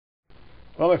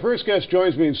Well, my first guest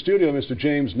joins me in studio. Mr.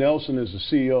 James Nelson is the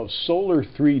CEO of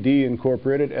Solard3D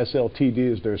Incorporated. SLTD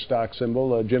is their stock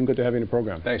symbol. Jim, good to have you in the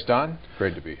program. Thanks, Don.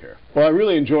 Great to be here. Well, I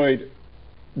really enjoyed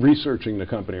researching the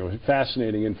company. It was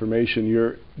fascinating information.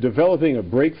 You're developing a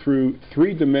breakthrough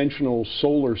three-dimensional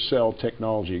solar cell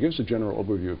technology. Give us a general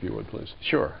overview, if you would, please.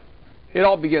 Sure. It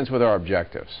all begins with our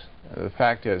objectives. The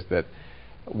fact is that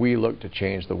we look to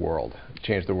change the world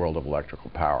of electrical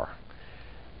power.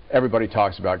 Everybody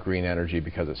talks about green energy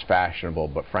because it's fashionable,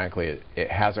 but frankly,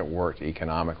 it hasn't worked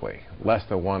economically. Less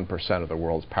than 1% of the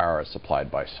world's power is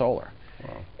supplied by solar.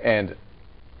 Wow. And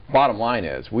bottom line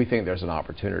is, we think there's an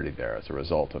opportunity there as a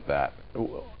result of that.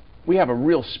 We have a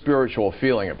real spiritual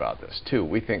feeling about this, too.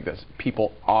 We think that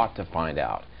people ought to find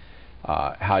out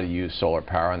how to use solar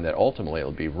power, and that ultimately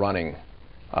it'll be running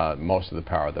most of the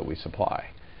power that we supply.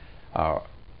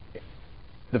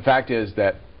 The fact is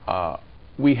that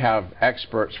we have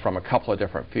experts from a couple of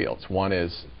different fields. One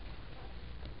is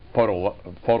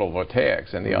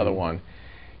photovoltaics, and the other one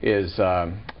is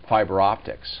fiber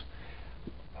optics.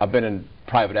 I've been in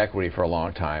private equity for a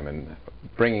long time, and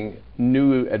bringing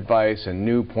new advice and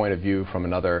new point of view from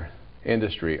another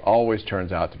industry always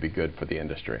turns out to be good for the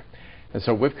industry. And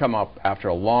so we've come up, after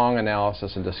a long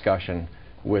analysis and discussion,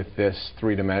 with this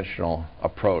three-dimensional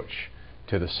approach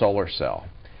to the solar cell.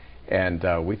 And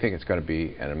we think it's going to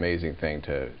be an amazing thing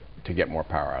to get more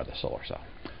power out of the solar cell.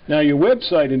 Now, your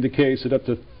website indicates that up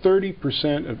to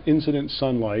 30% of incident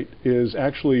sunlight is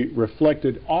actually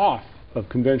reflected off of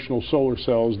conventional solar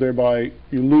cells, thereby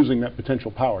you're losing that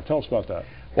potential power. Tell us about that.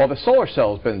 Well, the solar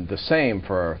cell has been the same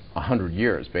for 100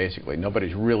 years, basically.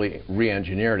 Nobody's really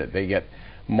re-engineered it. They get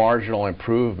marginal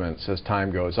improvements as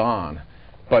time goes on.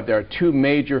 But there are two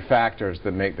major factors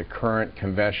that make the current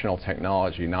conventional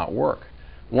technology not work.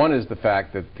 One is the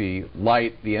fact that the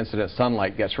light, the incident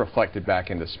sunlight, gets reflected back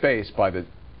into space by the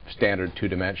standard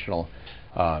two-dimensional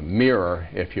mirror,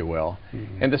 if you will.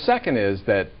 And the second is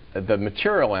that the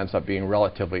material ends up being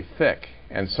relatively thick.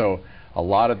 And so a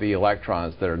lot of the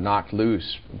electrons that are knocked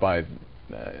loose by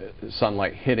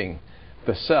sunlight hitting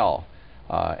the cell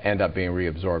end up being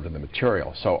reabsorbed in the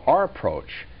material. So our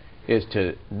approach is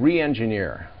to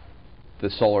re-engineer the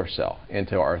solar cell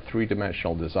into our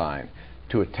three-dimensional design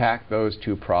to attack those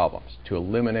two problems, to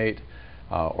eliminate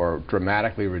or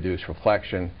dramatically reduce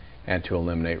reflection and to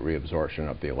eliminate reabsorption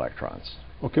of the electrons.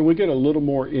 Well, can we get a little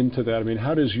more into that? I mean,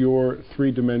 how does your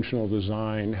three-dimensional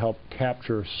design help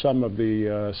capture some of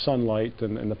the sunlight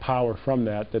and the power from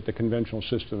that the conventional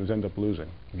systems end up losing?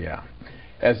 Yeah.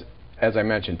 As I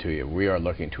mentioned to you, we are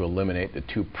looking to eliminate the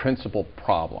two principal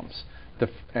problems,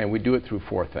 and we do it through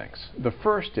four things. The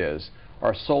first is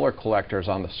our solar collectors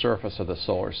on the surface of the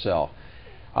solar cell.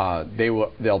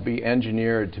 They'll be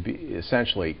engineered to be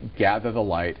essentially gather the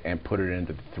light and put it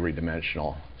into the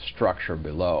three-dimensional structure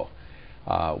below.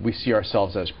 We see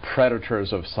ourselves as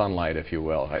predators of sunlight, if you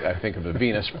will. I think of the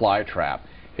Venus flytrap.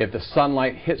 If the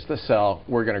sunlight hits the cell,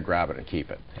 we're going to grab it and keep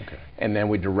it. Okay. And then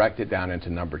we direct it down into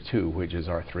number two, which is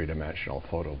our three-dimensional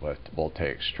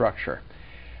photovoltaic structure.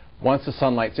 Once the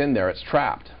sunlight's in there, it's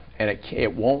trapped, and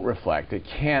it won't reflect. It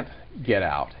can't get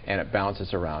out, and it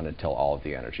bounces around until all of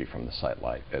the energy from the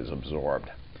sunlight is absorbed.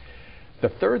 The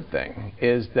third thing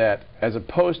is that as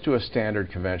opposed to a standard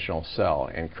conventional cell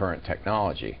in current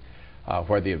technology,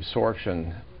 where the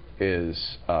absorption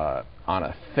is on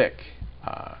a thick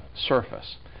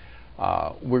surface,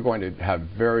 we're going to have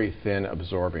very thin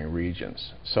absorbing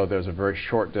regions. So there's a very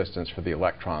short distance for the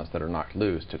electrons that are knocked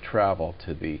loose to travel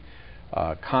to the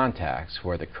contacts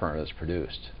where the current is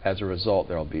produced. As a result,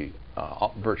 there will be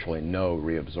virtually no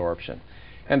reabsorption.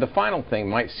 And the final thing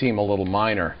might seem a little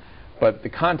minor, but the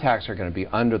contacts are going to be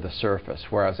under the surface,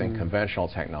 whereas in conventional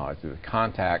technology, the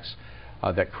contacts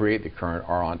that create the current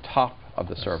are on top of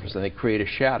the surface, and they create a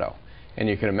shadow. And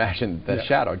you can imagine the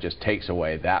shadow just takes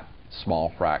away that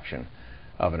small fraction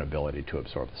of an ability to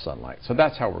absorb the sunlight. So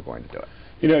that's how we're going to do it.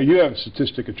 You know, you have a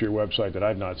statistic at your website that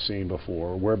I've not seen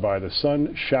before, whereby the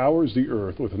sun showers the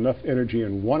earth with enough energy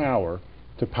in 1 hour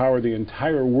to power the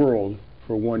entire world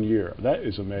for 1 year. That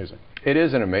is amazing. It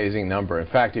is an amazing number. In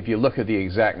fact, if you look at the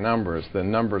exact numbers, the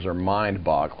numbers are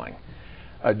mind-boggling.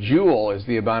 A joule is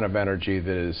the amount of energy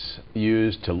that is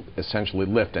used to essentially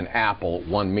lift an apple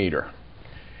 1 meter.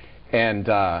 And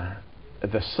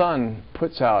the sun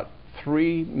puts out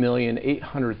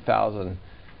 3,800,000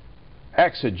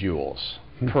 exajoules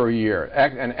per year.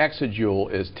 An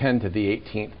exajoule is 10 to the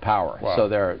 18th power. Wow. So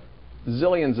there are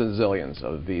zillions and zillions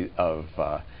of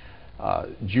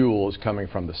joules coming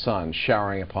from the sun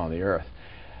showering upon the earth.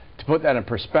 To put that in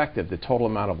perspective, the total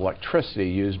amount of electricity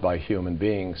used by human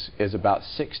beings is about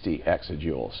 60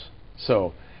 exajoules.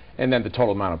 So And then the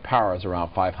total amount of power is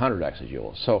around 500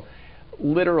 exajoules. So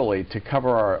literally, to cover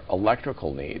our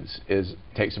electrical needs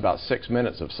takes about 6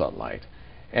 minutes of sunlight,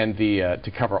 and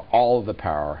to cover all of the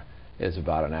power is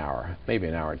about an hour, maybe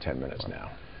an hour and 10 minutes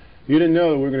now. You didn't know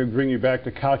that we were going to bring you back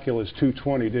to Calculus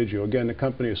 220, did you? Again, the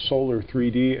company is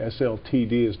Solard3D,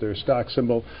 SLTD is their stock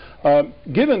symbol.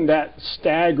 Given that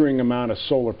staggering amount of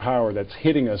solar power that's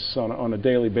hitting us on a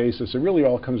daily basis, it really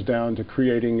all comes down to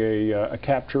creating a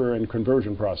capture and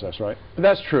conversion process, right?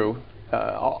 That's true,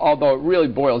 although it really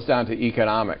boils down to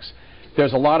economics.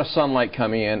 There's a lot of sunlight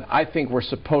coming in. I think we're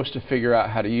supposed to figure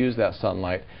out how to use that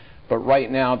sunlight, but right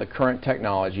now the current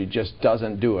technology just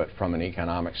doesn't do it from an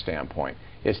economic standpoint.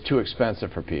 It's too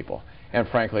expensive for people, and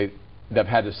frankly, they've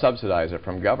had to subsidize it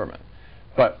from government.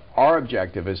 But our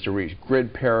objective is to reach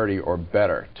grid parity or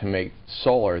better to make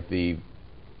solar the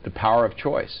power of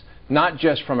choice, not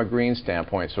just from a green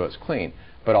standpoint so it's clean,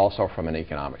 but also from an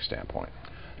economic standpoint.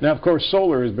 Now, of course,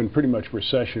 solar has been pretty much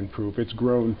recession-proof. It's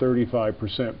grown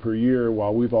 35% per year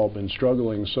while we've all been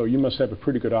struggling, so you must have a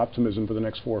pretty good optimism for the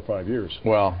next 4 or 5 years.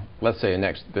 Well, let's say the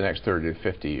next 30 to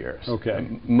 50 years. Okay.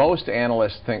 Most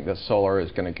analysts think that solar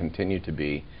is going to continue to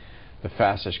be the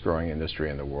fastest growing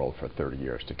industry in the world for 30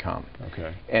 years to come.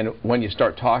 Okay. And when you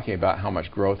start talking about how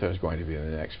much growth there's going to be in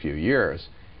the next few years,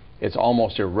 it's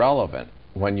almost irrelevant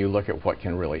when you look at what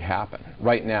can really happen.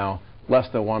 Right now, less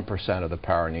than 1% of the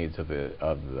power needs of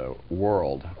the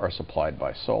world are supplied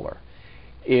by solar.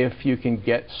 If you can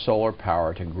get solar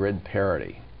power to grid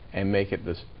parity and make it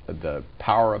the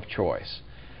power of choice,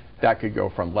 that could go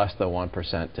from less than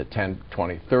 1% to 10,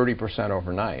 20, 30%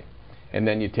 overnight. And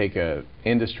then you take an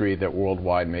industry that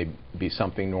worldwide may be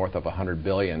something north of 100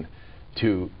 billion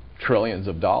to trillions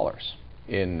of dollars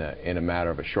in a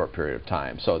matter of a short period of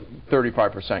time. So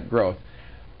 35% growth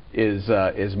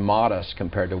is modest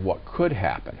compared to what could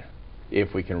happen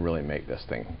if we can really make this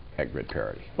thing at grid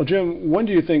parity. Well, Jim, when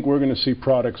do you think we're going to see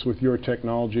products with your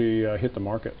technology hit the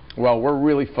market? Well, we're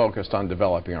really focused on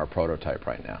developing our prototype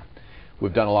right now.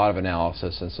 We've done a lot of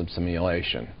analysis and some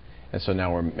simulation, and so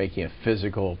now we're making a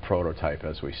physical prototype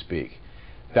as we speak.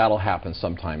 That'll happen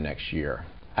sometime next year.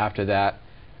 After that,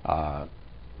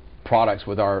 products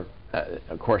with our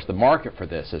of course, the market for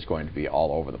this is going to be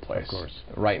all over the place. Of course.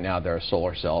 Right now, there are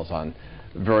solar cells on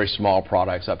very small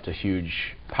products up to huge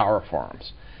power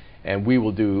farms, and we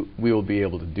will be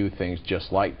able to do things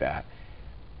just like that.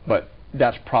 But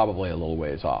that's probably a little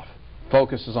ways off.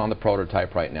 Focus is on the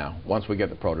prototype right now. Once we get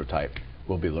the prototype,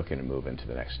 we'll be looking to move into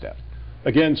the next step.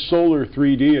 Again,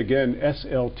 Solard3D, again,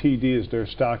 SLTD is their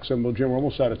stock symbol. Jim, we're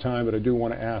almost out of time, but I do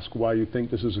want to ask why you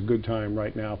think this is a good time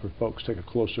right now for folks to take a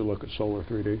closer look at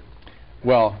Solard3D.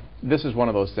 Well, this is one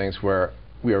of those things where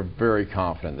we are very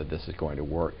confident that this is going to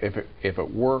work. If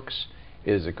it works,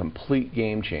 it is a complete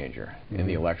game changer in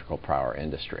the electrical power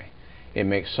industry. It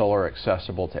makes solar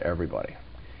accessible to everybody.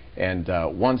 And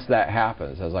once that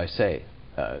happens, as I say,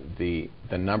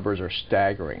 the numbers are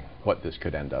staggering what this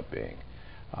could end up being.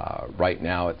 Right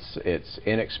now, it's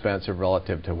inexpensive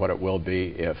relative to what it will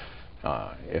be if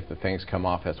the things come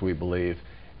off as we believe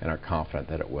and are confident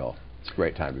that it will. It's a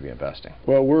great time to be investing.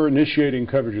 Well, we're initiating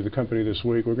coverage of the company this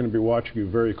week. We're going to be watching you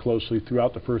very closely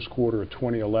throughout the first quarter of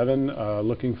 2011.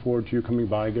 Looking forward to you coming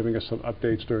by, giving us some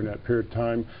updates during that period of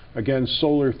time. Again,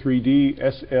 Solard3D,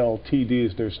 SLTD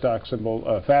is their stock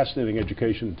symbol. Fascinating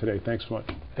education today. Thanks so much.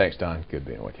 Thanks, Don. Good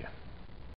being with you.